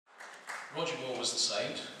Roger Moore was the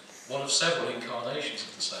saint, one of several incarnations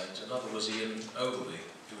of the saint. Another was Ian Ogilvy,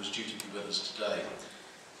 who was due to be with us today.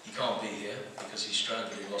 He can't be here because he's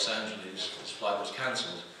stranded in Los Angeles. His flight was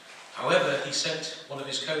cancelled. However, he sent one of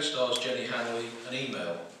his co-stars, Jenny Hannley, an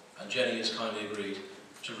email, and Jenny has kindly agreed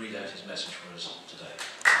to read out his message for us today.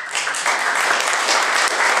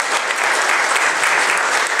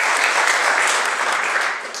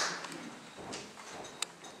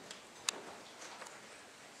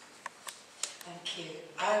 Thank you.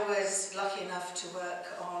 I was lucky enough to work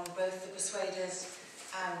on both The Persuaders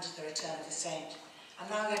and The Return of the Saint. I'm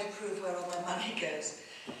now going to prove where all my money goes.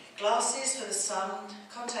 Glasses for the sun,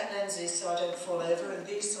 contact lenses so I don't fall over, and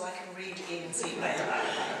these so I can read Ian's email.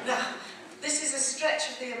 Now, this is a stretch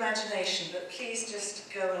of the imagination, but please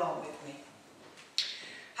just go along with me.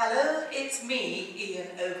 Hello, it's me, Ian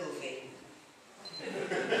Ogilvy.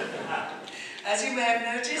 As you may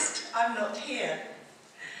have noticed, I'm not here.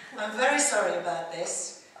 I'm very sorry about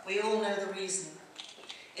this. We all know the reason.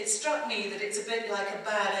 It struck me that it's a bit like a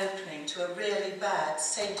bad opening to a really bad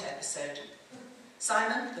Saint episode.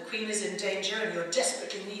 Simon, the Queen is in danger and you're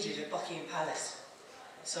desperately needed at Buckingham Palace.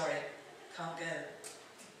 Sorry, can't go.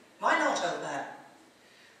 Why not, old man?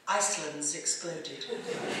 Iceland's exploded.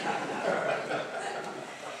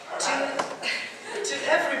 To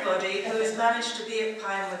everybody who has managed to be at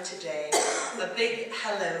Pinewood today, a big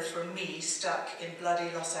hello from me stuck in bloody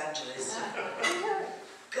Los Angeles.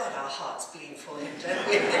 God, our hearts bleed for him, don't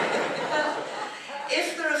we?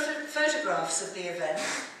 If there are photographs of the event,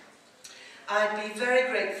 I'd be very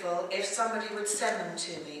grateful if somebody would send them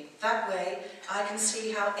to me. That way, I can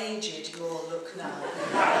see how aged you all look now.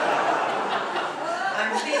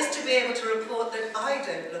 I'm pleased to be able to report that I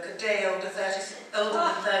don't look a day older than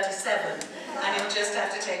 37, and you'll just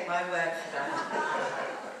have to take my word for that.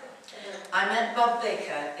 I met Bob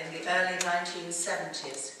Baker in the early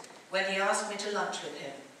 1970s when he asked me to lunch with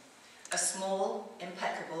him. A small,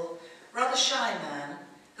 impeccable, rather shy man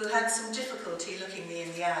who had some difficulty looking me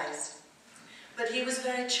in the eyes. But he was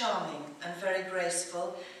very charming and very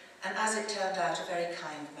graceful, and as it turned out, a very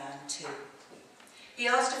kind man too. He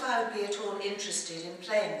asked if I would be at all interested in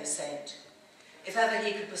playing the Saint, if ever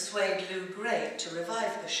he could persuade Lou Gray to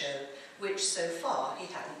revive the show, which so far he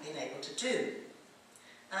hadn't been able to do.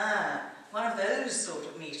 Ah, one of those sort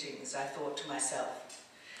of meetings, I thought to myself.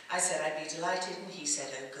 I said I'd be delighted, and he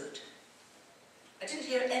said, oh good. I didn't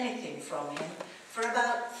hear anything from him for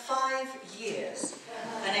about 5 years,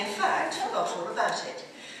 and in fact forgot all about it.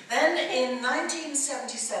 Then in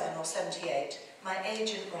 1977 or 78, my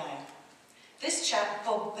agent rang. This chap,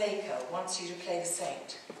 Bob Baker, wants you to play the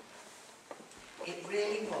Saint. It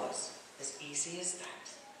really was as easy as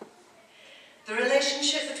that. The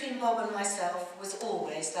relationship between Bob and myself was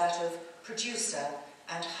always that of producer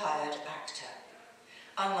and hired actor.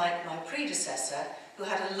 Unlike my predecessor, who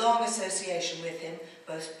had a long association with him,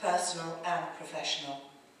 both personal and professional.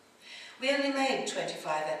 We only made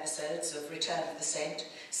 25 episodes of Return of the Saint,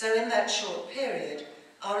 so in that short period,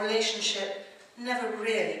 our relationship never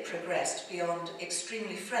really progressed beyond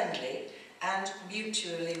extremely friendly and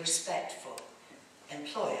mutually respectful,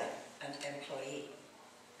 employer and employee.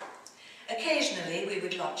 Occasionally we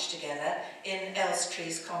would lunch together in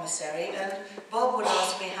Elstree's commissary, and Bob would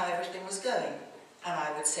ask me how everything was going. And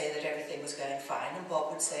I would say that everything was going fine, and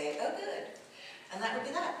Bob would say, oh good. And that would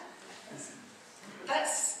be that.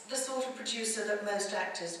 That's the sort of producer that most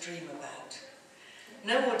actors dream about.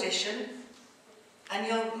 No audition, and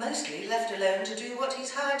you're mostly left alone to do what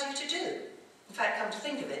he's hired you to do. In fact, come to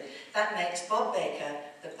think of it, that makes Bob Baker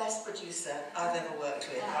the best producer I've ever worked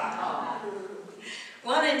with.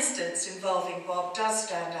 One instance involving Bob does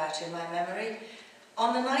stand out in my memory.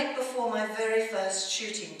 On the night before my very first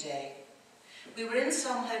shooting day, we were in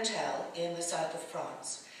some hotel in the south of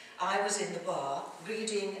France. I was in the bar,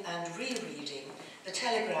 reading and rereading the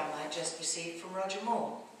telegram I'd just received from Roger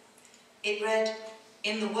Moore. It read,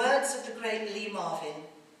 in the words of the great Lee Marvin,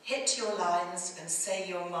 hit your lines and say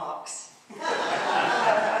your marks.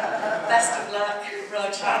 Best of luck,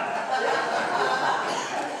 Roger.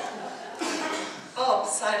 Bob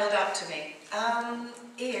sidled up to me.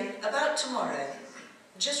 Ian, about tomorrow,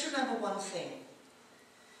 just remember one thing.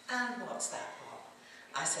 And what's that, Bob?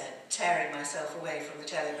 I said, tearing myself away from the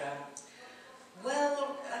telegram.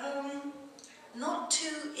 Well, not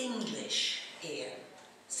too English, Ian,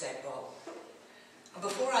 said Bob. And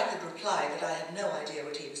before I could reply that I had no idea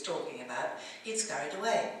what he was talking about, he'd scurried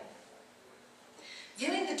away.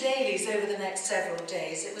 Viewing the dailies over the next several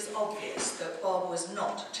days, it was obvious that Bob was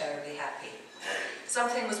not terribly happy.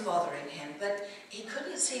 Something was bothering him, but he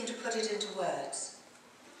couldn't seem to put it into words.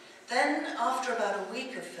 Then, after about a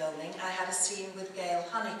week of filming, I had a scene with Gail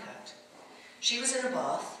Honeycutt. She was in a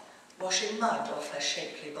bath, washing mud off her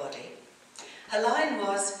shapely body. Her line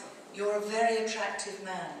was, "You're a very attractive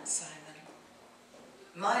man, Simon."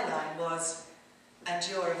 My line was, "And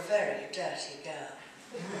you're a very dirty girl."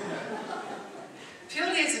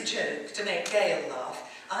 Purely as a joke, to make Gail laugh,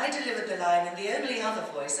 I delivered the line in the only other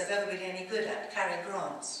voice I've ever been any good at, Cary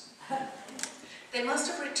Grant's. They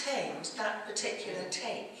must have retained that particular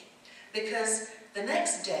take, because the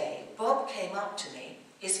next day Bob came up to me,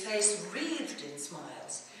 his face wreathed in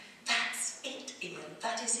smiles. "That's it, Ian,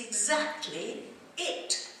 that is exactly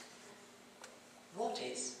it." "What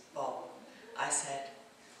is, Bob?" I said.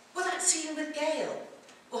 "Well, that scene with Gail.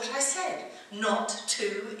 What I said, not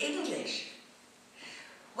too English."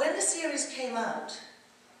 When the series came out,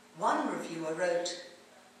 one reviewer wrote,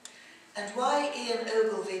 "And why Ian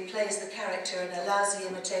Ogilvy plays the character in a lousy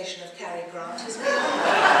imitation of Cary Grant is beyond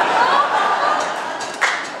me."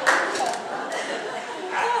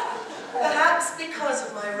 Perhaps because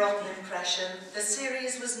of my rotten impression, the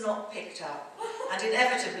series was not picked up, and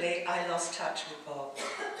inevitably I lost touch with Bob.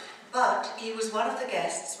 But he was one of the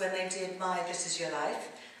guests when they did my This Is Your Life,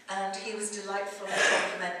 and he was delightful and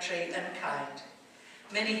complimentary and kind.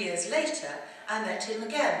 Many years later, I met him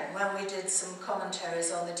again when we did some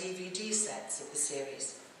commentaries on the DVD sets of the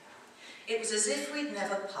series. It was as if we'd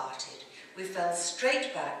never parted. We fell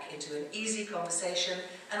straight back into an easy conversation,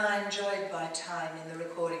 and I enjoyed my time in the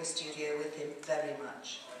recording studio with him very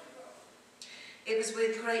much. It was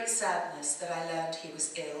with great sadness that I learned he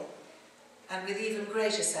was ill, and with even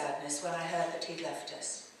greater sadness when I heard that he'd left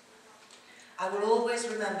us. I will always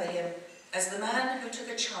remember him as the man who took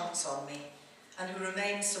a chance on me, and who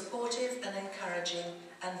remained supportive and encouraging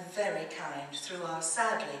and very kind through our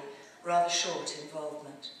sadly rather short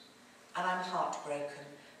involvement. And I'm heartbroken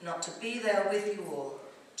not to be there with you all,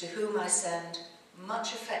 to whom I send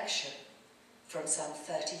much affection from some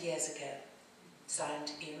 30 years ago.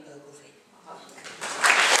 Signed, Ian Ogilvy.